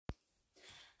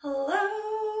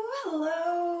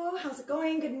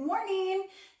going? Good morning.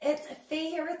 It's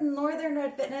Faye here with Northern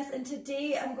Red Fitness, and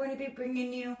today I'm going to be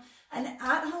bringing you an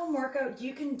at-home workout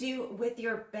you can do with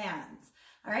your bands.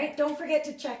 All right, don't forget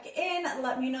to check in.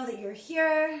 Let me know that you're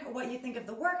here, what you think of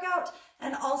the workout,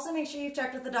 and also make sure you've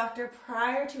checked with the doctor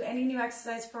prior to any new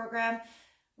exercise program.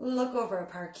 Look over a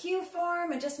PAR-Q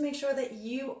form and just make sure that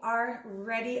you are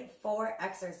ready for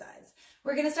exercise.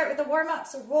 We're going to start with the warm-up,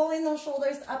 so rolling those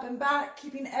shoulders up and back,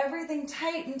 keeping everything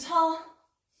tight and tall.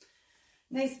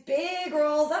 Nice big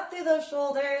rolls up through those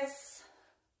shoulders.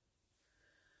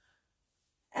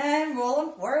 And roll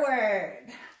them forward.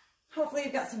 Hopefully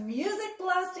you've got some music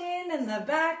blasting in the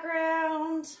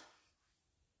background.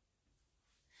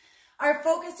 Our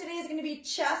focus today is going to be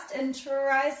chest and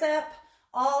tricep.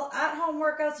 All at-home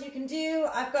workouts you can do.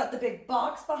 I've got the big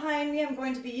box behind me I'm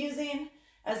going to be using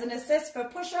as an assist for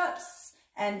push-ups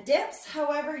and dips.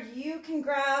 However, you can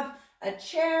grab a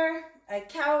chair, a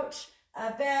couch,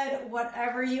 a bed,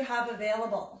 whatever you have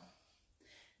available.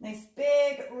 Nice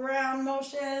big round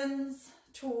motions,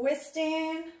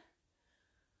 twisting.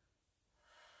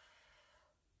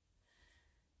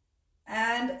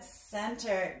 And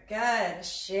center. Good.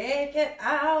 Shake it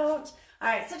out. All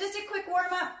right, so just a quick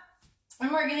warm-up.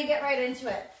 And we're going to get right into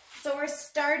it. So we're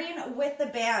starting with the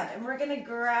band, and we're going to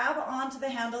grab onto the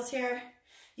handles here.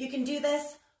 You can do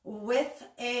this with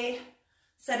a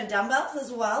set of dumbbells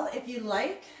as well if you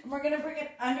like. And we're going to bring it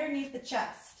underneath the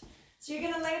chest. So you're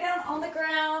going to lay down on the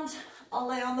ground. I'll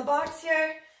lay on the box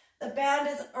here. The band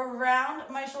is around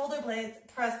my shoulder blades.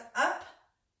 Press up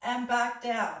and back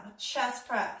down. Chest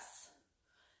press.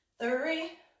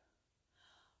 3,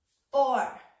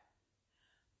 4,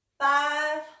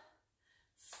 5,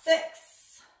 6,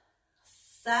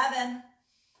 7,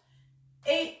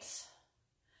 8,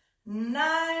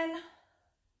 9,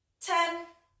 10,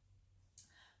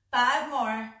 5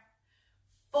 more,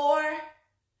 4,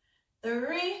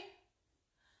 3,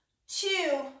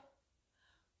 2,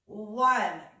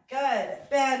 1. Good.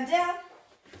 Bend down.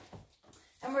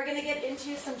 And we're going to get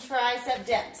into some tricep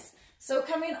dips. So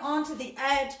coming onto the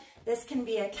edge, this can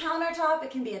be a countertop,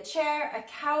 it can be a chair, a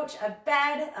couch, a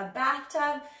bed, a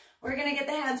bathtub. We're going to get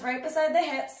the hands right beside the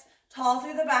hips, tall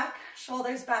through the back,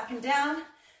 shoulders back and down.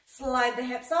 Slide the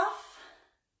hips off,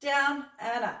 down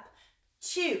and up.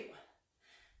 2,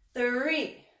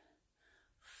 3,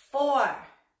 4,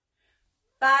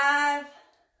 5,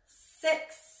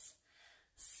 6,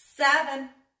 7,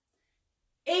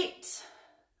 8,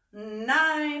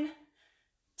 9,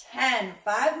 10.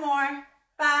 5 more.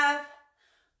 5,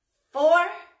 4,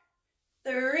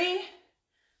 3,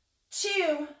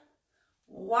 2,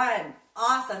 1.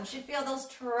 Awesome. Should feel those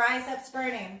triceps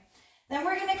burning. Then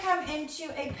we're going to come into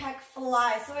a pec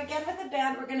fly. So again, with the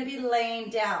band, we're going to be laying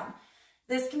down.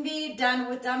 This can be done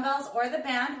with dumbbells or the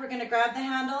band. We're going to grab the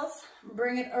handles,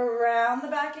 bring it around the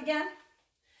back again.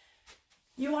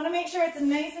 You want to make sure it's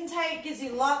nice and tight, gives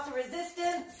you lots of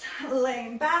resistance.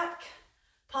 Laying back,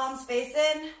 palms face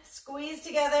in, squeeze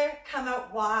together, come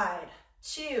out wide.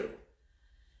 2,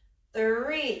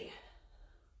 3,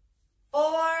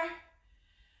 4,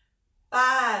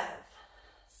 5,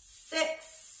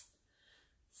 6,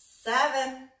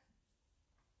 7,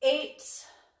 8,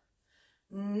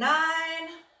 9,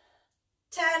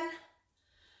 10,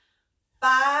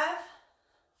 5,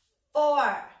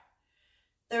 4,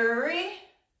 3,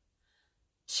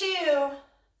 2,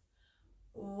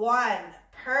 1.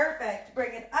 Perfect.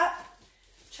 Bring it up.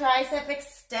 Tricep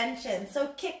extension. So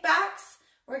kickbacks,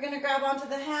 we're going to grab onto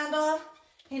the handle,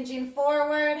 hinging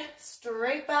forward,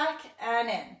 straight back and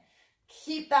in.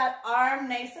 Keep that arm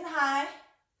nice and high.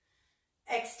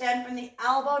 Extend from the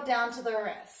elbow down to the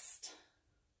wrist.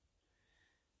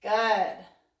 Good.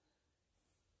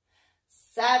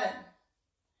 7,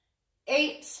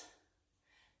 8,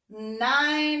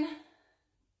 9,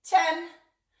 10.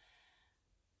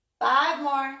 5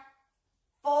 more.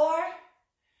 4,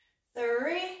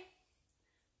 3,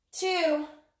 2,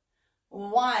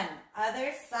 1.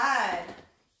 Other side.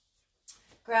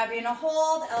 Grabbing a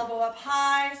hold, elbow up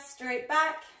high, straight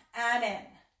back and in.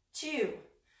 2,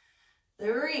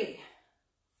 3,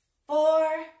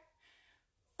 4,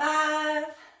 5,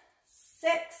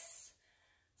 6,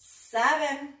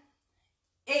 7,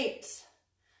 8,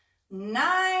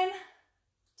 9,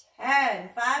 10.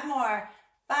 5 more.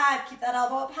 5, keep that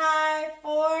elbow up high.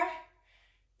 4,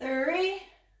 3,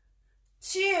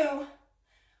 2,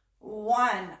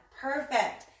 1.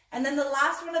 Perfect. And then the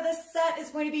last one of this set is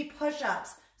going to be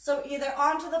push-ups. So either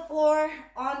onto the floor,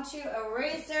 onto a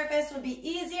raised surface would be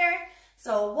easier.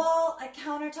 So a wall, a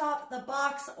countertop, the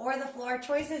box, or the floor.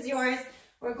 Choice is yours.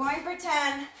 We're going for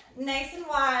 10, nice and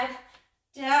wide,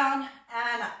 down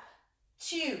and up.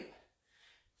 2,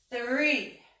 3,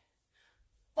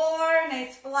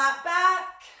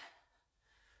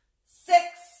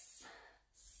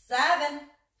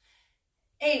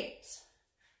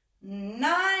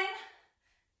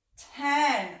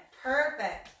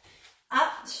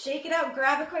 shake it out,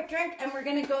 grab a quick drink, and we're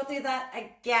gonna go through that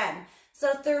again.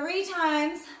 So 3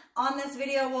 times on this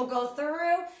video we'll go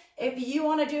through. If you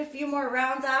wanna do a few more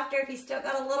rounds after, if you still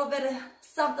got a little bit of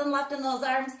something left in those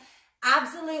arms,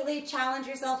 absolutely challenge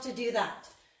yourself to do that.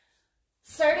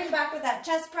 Starting back with that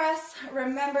chest press,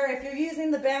 remember if you're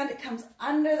using the band, it comes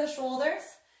under the shoulders.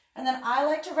 And then I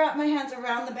like to wrap my hands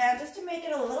around the band just to make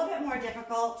it a little bit more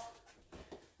difficult.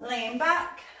 Lean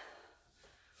back,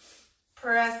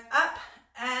 press up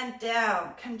and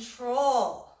down,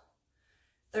 control.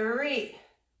 3,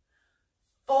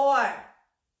 4,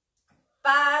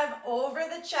 5, over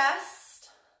the chest.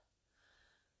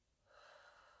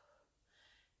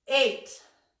 8,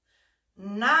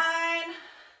 9,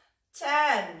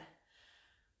 10,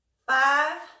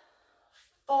 5,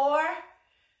 4,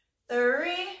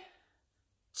 3,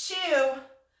 2,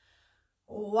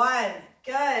 1.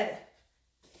 Good.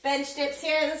 Bench dips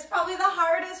here. This is probably the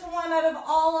hardest one out of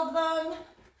all of them.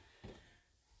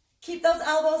 Keep those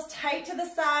elbows tight to the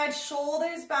side,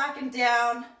 shoulders back and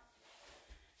down.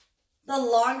 The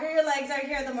longer your legs are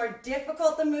here, the more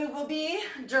difficult the move will be.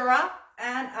 Drop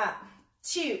and up.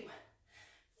 2,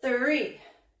 3,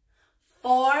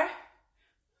 4,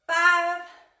 5,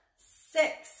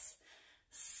 6,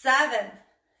 7,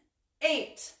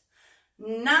 8,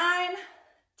 9,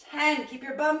 10. Keep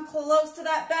your bum close to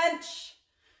that bench.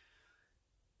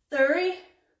 3,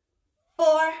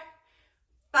 4,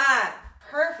 5.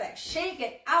 Perfect. Shake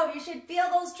it out. You should feel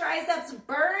those triceps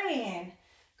burning.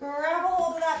 Grab a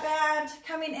hold of that band,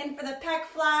 coming in for the pec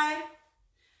fly.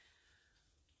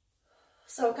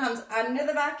 So it comes under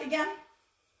the back again.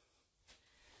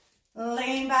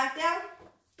 Laying back down.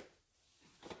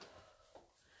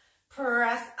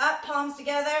 Press up, palms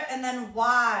together, and then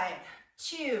wide.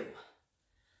 2,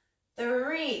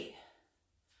 3,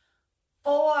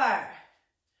 4,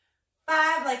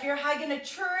 5, like you're hugging a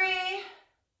tree.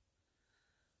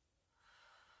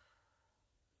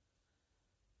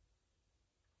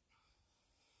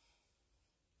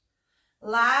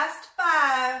 Last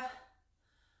 5,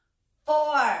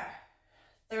 4,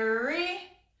 3,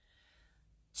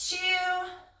 2,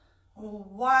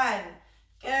 1.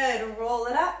 Good. Roll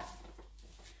it up.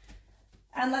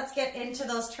 And let's get into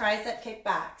those tricep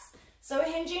kickbacks. So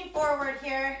hinging forward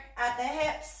here at the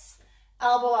hips,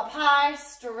 elbow up high,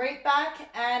 straight back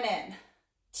and in.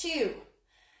 2,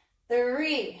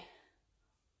 3,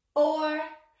 4,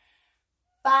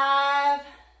 5,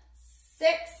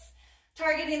 6.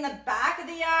 Targeting the back of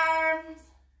the arms.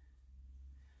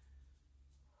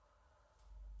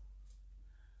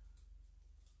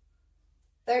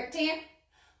 13,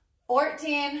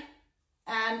 14,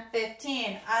 and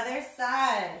 15. Other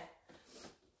side.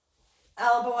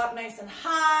 Elbow up nice and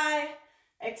high.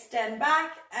 Extend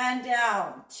back and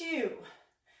down. 2,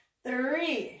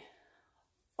 3,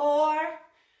 4,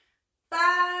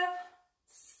 5,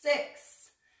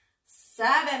 6,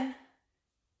 7,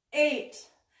 8,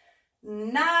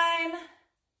 9,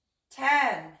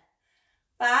 10.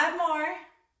 5 more.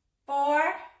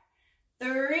 4,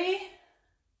 3,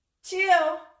 2,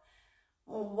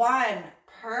 1.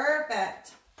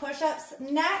 Perfect. Push-ups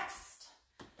next.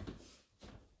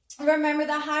 Remember,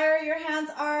 the higher your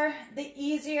hands are, the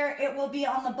easier it will be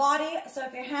on the body. So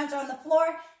if your hands are on the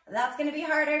floor, that's going to be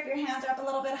harder. If your hands are up a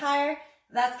little bit higher,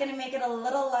 that's going to make it a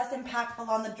little less impactful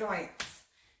on the joints.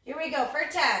 Here we go for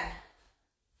 10,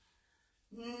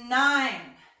 9,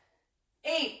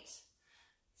 8,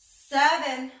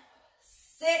 7,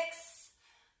 6,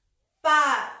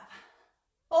 5,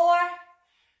 4,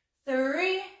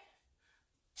 3,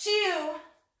 2,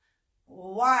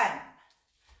 1.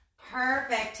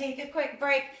 Perfect. Take a quick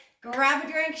break, grab a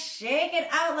drink, shake it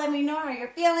out, let me know how you're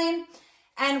feeling,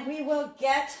 and we will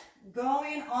get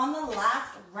going on the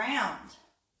last round.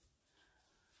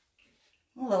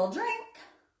 A little drink.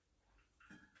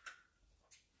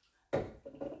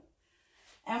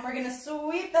 And we're going to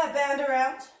sweep that band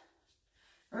around,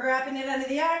 wrapping it under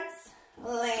the arms,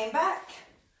 laying back.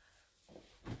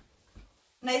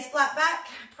 Nice flat back,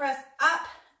 press up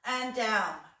and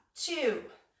down. 2,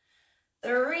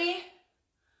 3,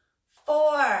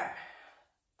 4,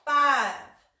 5,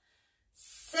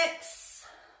 6,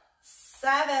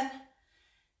 7,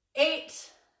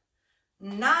 8,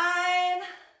 9,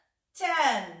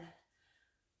 10.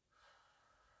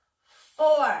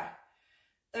 4,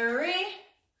 3,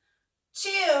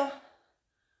 2,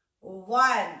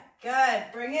 1. Good.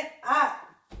 Bring it up.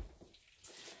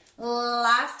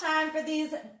 Last time for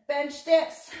these bench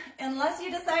dips. Unless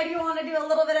you decide you want to do a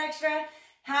little bit extra,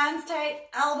 hands tight,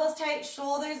 elbows tight,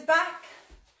 shoulders back.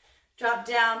 Drop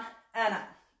down and up.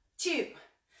 2,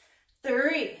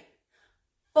 3,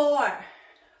 4,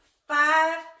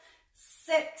 5,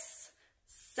 6,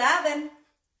 7,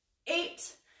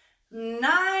 8,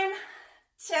 9,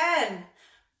 10.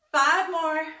 5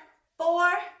 more.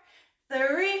 4,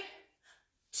 3,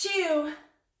 2,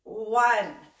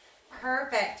 1.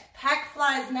 Perfect. Pec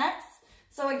flies next.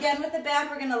 So again with the band,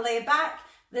 we're going to lay back.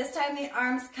 This time the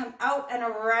arms come out and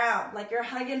around like you're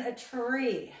hugging a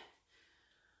tree.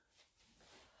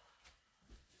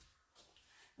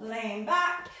 Laying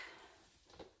back.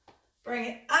 Bring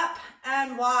it up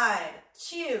and wide.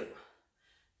 2,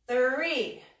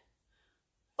 3,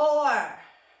 4,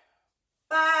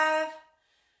 5,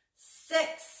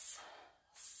 6,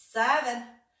 7,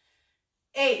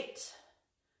 8,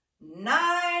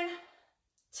 9,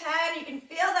 10. You can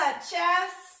feel that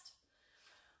chest.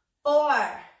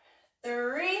 4,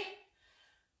 3,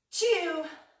 2,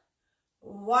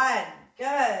 1.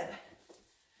 Good.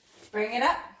 Bring it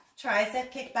up.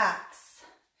 Tricep kickbacks.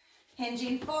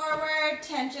 Hinging forward,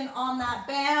 tension on that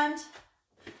band.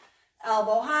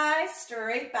 Elbow high,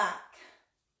 straight back.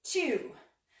 2,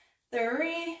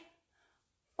 3,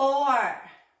 4,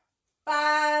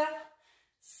 5,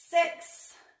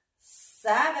 6,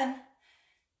 7,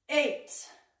 8,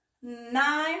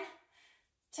 9,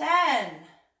 10.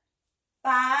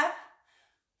 5,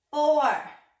 4,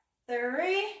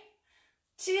 3,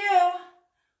 2,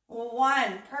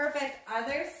 1. Perfect.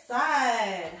 Other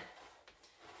side.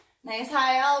 Nice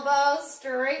high elbows,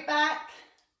 straight back.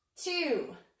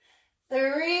 2,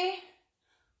 3,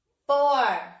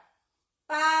 4,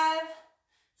 5,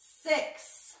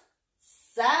 6,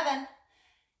 7,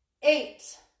 8,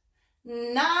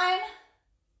 9,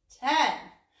 10.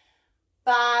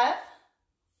 5,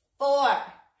 4,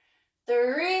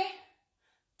 3,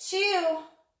 2,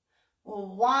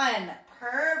 1.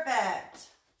 Perfect.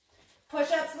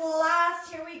 Push-ups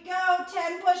last. Here we go.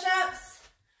 10 push-ups.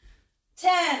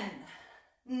 10,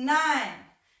 9,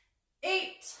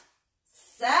 8,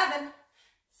 7,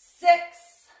 6,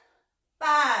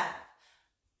 5,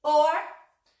 4,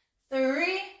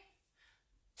 3,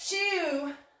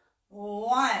 2,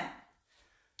 1.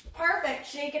 Perfect.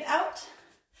 Shake it out.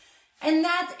 And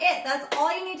that's it. That's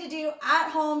all you need to do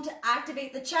at home to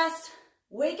activate the chest,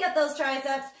 wake up those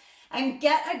triceps, and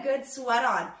get a good sweat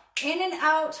on. In and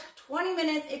out, 20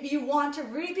 minutes if you want to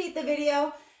repeat the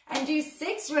video and do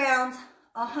 6 rounds,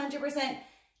 100%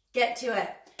 get to it.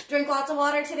 Drink lots of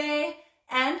water today,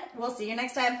 and we'll see you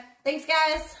next time. Thanks,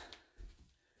 guys.